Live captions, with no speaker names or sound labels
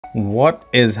What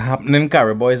is happening,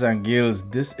 Carib Boys and girls?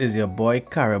 This is your boy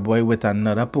Carib Boy with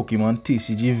another Pokemon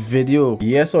TCG video.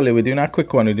 Yes, Ole, we're doing a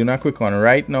quick one.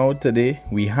 Right now, today,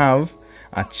 we have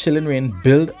a Chilling Reign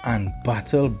build and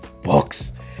battle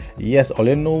box. Yes, all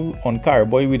you know on Carib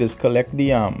Boy, we just collect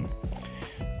the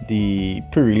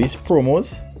pre-release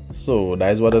promos. So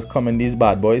that is what is coming, these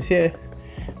bad boys here.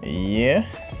 Yeah.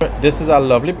 This is a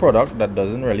lovely product that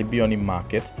doesn't really be on the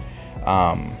market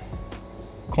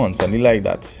constantly like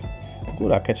that.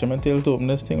 Good, I catch him until to open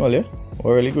this thing, all yeah.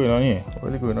 What really going on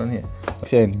here?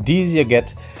 So these you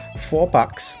get 4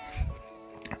 packs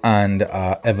and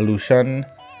evolution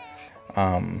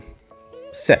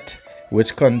set,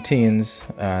 which contains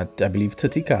I believe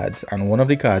 30 cards, and one of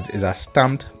the cards is a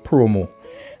stamped promo.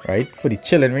 Right, for the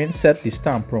Chilling Reign set, the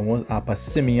stamp promos are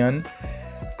Passimian,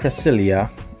 Cresselia,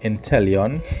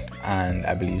 Inteleon, and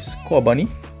I believe Scorbunny.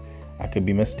 I could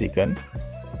be mistaken.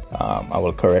 I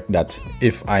will correct that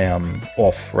if I am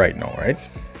off right now, right?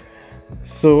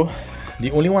 So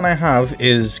the only one I have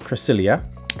is Cresselia.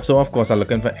 So of course I'm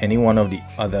looking for any one of the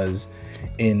others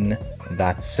in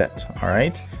that set. All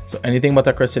right. So anything but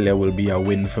a Cresselia will be a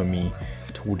win for me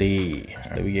today.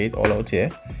 Right, we get it all out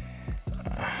here.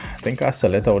 I think I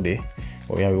sell it out there.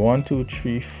 But we have 1, 2,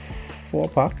 3, 4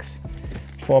 packs.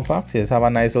 4 packs. Here's have a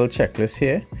nice little checklist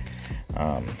here.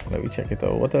 Let me check it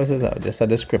out. What else is that? Just a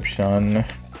description.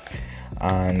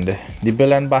 And the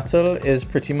build and battle is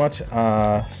pretty much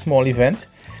a small event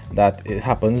that it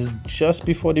happens just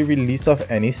before the release of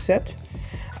any set,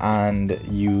 and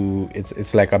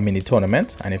it's like a mini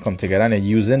tournament, and you come together and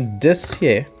you're using this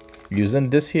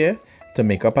here to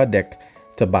make up a deck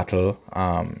to battle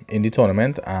in the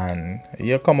tournament, and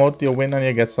you come out, you win, and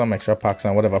you get some extra packs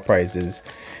and whatever prizes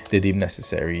they deem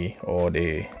necessary or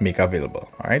they make available.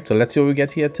 All right, so let's see what we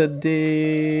get here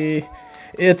today.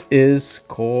 It is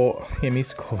Score.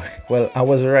 Well, I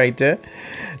was right there.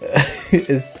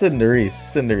 It's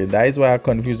Cinderace. That is why I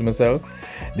confused myself.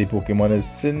 The Pokemon is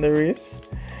Cinderace.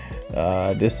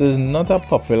 This is not a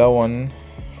popular one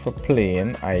for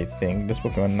playing. I think this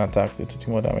Pokemon not active to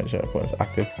 2 more damage. It's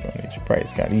active on each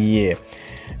price card. Yeah,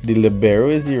 the Libero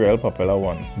is the real popular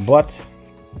one, but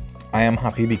I am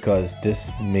happy because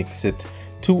this makes it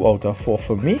 2 out of 4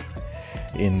 for me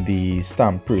in the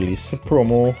stamp release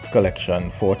promo collection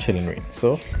for Chilling Reign.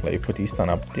 So let me put these stand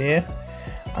up there,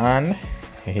 and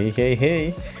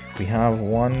hey, we have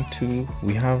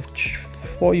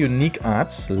 4 unique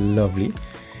arts. Lovely.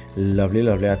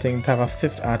 I think I have a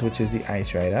 5th art, which is the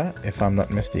Ice Rider, if I'm not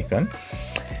mistaken.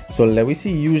 So let me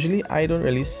see. Usually I don't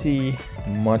really see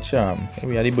much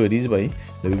we are the birdies, boy.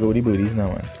 Let me go with the birdies now,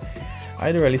 man.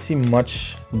 I don't really see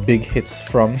much big hits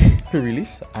from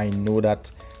pre-release. I know that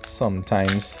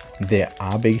sometimes there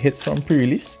are big hits from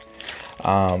pre-release.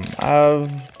 I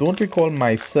don't recall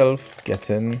myself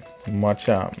getting much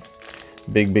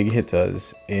big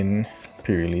hitters in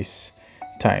pre-release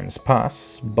times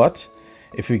past, but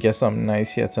if we get some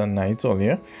nice hits tonight, all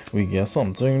here we get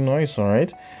something nice.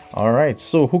 All right,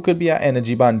 so who could be our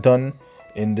energy bantam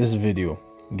in this video?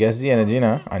 Guess the energy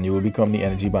now, and you will become the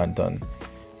energy bantam.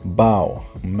 Bow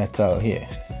metal here.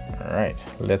 All right,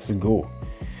 let's go.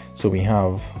 So we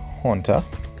have Haunter,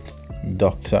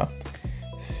 Doctor,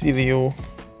 Cilio,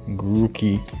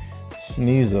 Grookey,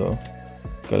 Sneasel,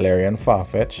 Galarian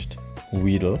Farfetch'd,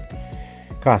 Weedle,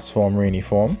 Castform,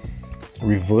 Rainiform,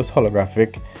 Reverse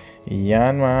Holographic.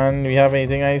 Yeah, man, we have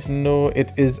anything nice? No,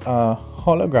 it is a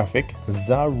holographic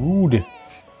Zarude.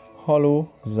 Holo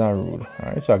Zarude.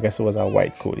 Alright, so I guess it was a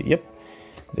white code. Yep.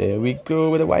 There we go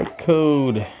with the white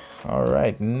code.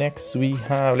 Alright, next we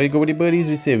have, let's go with the birdies.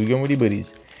 We're going with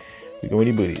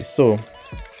the birdies. So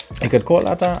I could call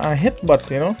that a hit, but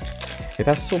you know, it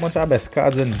has so much of best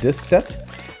cards in this set.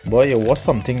 Boy, you want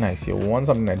something nice.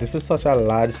 This is such a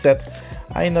large set.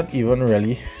 I'm not even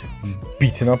really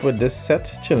beaten up with this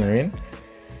set, Chilling Reign.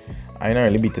 I'm not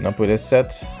really beaten up with this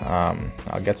set.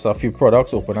 I'll get a few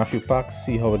products, open a few packs,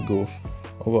 see how it go.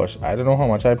 Oh gosh, I don't know how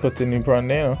much I put in the brand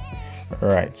there.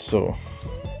 Right, so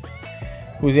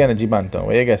who's the energy bantam?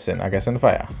 What are you guessing? I'm guessing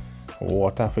fire.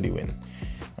 Water for the win.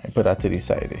 I put that to the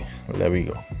side. There we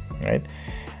go. Right,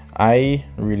 I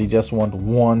really just want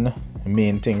one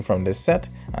main thing from this set,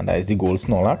 and that is the gold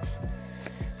Snorlax.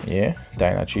 Yeah,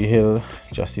 Dynatree Hill,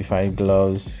 Justified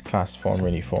Gloves, Castform,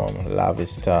 Rainiform,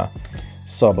 Lavista,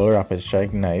 Sobble, Rapid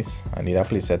Strike, nice. I need a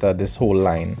playset of this whole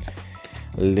line.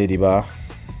 Ladybar,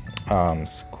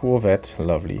 Scorvet,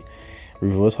 lovely.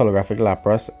 Reverse Holographic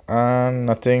Lapras, and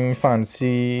nothing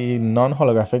fancy,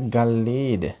 non-holographic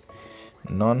Gallade.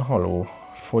 Non-holo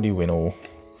for the winner,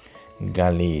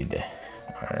 Gallade.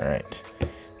 Alright,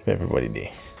 for everybody there.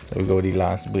 So we go with the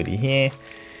last birdie here.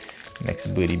 Next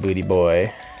birdie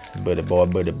boy. Birdie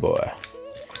boy.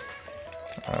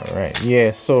 Alright,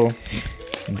 yeah, so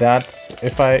that's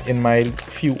if I in my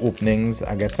few openings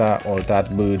I get a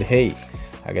altered bird, hey,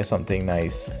 I get something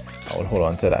nice, I will hold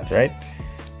on to that, right?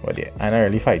 But yeah, I'm not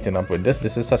really fighting up with this.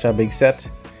 This is such a big set.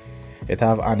 It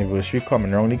have anniversary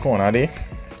coming around the corner there.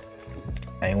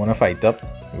 I ain't wanna fight up.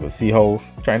 We will see how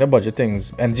trying to budget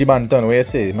things. Energy Banton, where you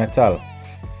say metal.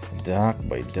 Dark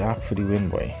boy, dark for the win,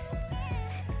 boy.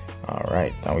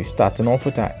 Alright, now we starting off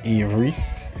with our Avery,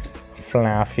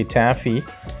 Fluffy Taffy,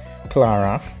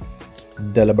 Clara,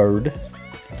 Delibird,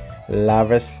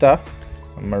 Lavesta,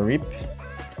 Marip,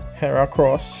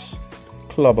 Heracross,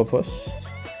 Clobopus,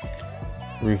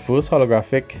 reverse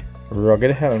holographic,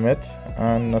 rugged helmet,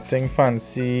 and nothing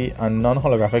fancy, and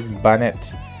non-holographic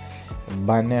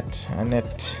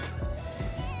Annette.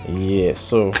 Yeah,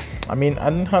 so I mean, I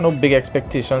didn't have no big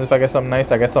expectations. If I get something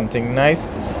nice, I get something nice.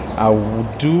 I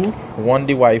would do want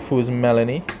the waifus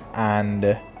Melanie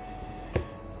and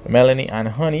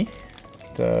Honey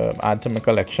to add to my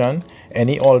collection.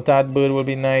 Any altered bird will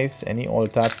be nice. Any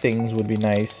altered things would be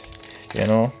nice. You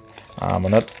know, I'm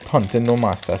not hunting no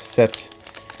master set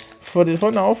for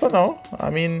now. I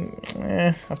mean,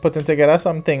 I putting together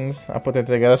some things. I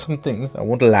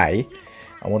won't lie.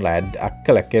 I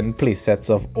collecting play sets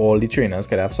of all the trainers.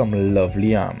 Could have some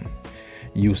lovely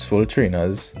useful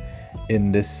trainers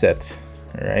in this set,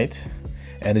 right?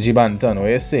 Energy Banton, what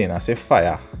you saying? I say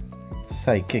fire.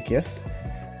 Psychic, yes.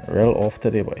 Real off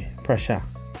today, boy. Pressure.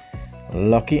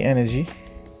 Lucky Energy.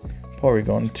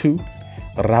 Porygon 2.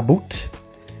 Raboot.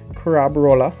 Crab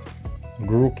Roller.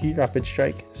 Grookey Rapid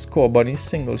Strike. Score Bunny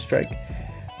Single Strike.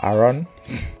 Aaron.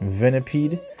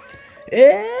 Venipede.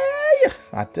 Hey!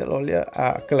 I tell all you,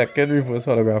 I collected reverse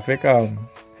holographic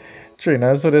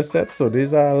trainers for this set, so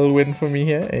these are a win for me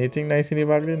here. Anything nice in the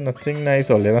bag there? Nothing nice.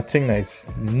 Nothing nice.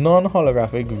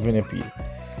 Non-holographic Venipede.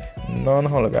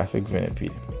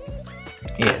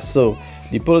 Yeah, so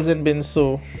the pulls ain't been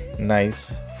so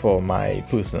nice for my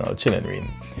personal chilling rain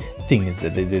things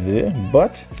that they did,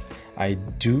 but I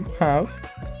do have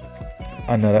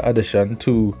another addition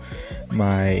to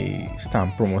my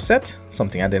stamp promo set,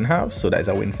 something I didn't have, so that is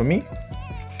a win for me.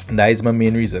 And that is my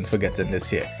main reason for getting this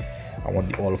here. I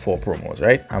want all 4 promos,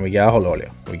 right? And we get a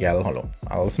hollow.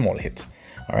 A small hit.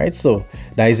 Alright, so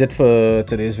that is it for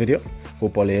today's video.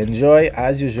 Hope all you enjoy.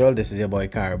 As usual, this is your boy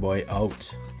Carib Boy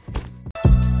out.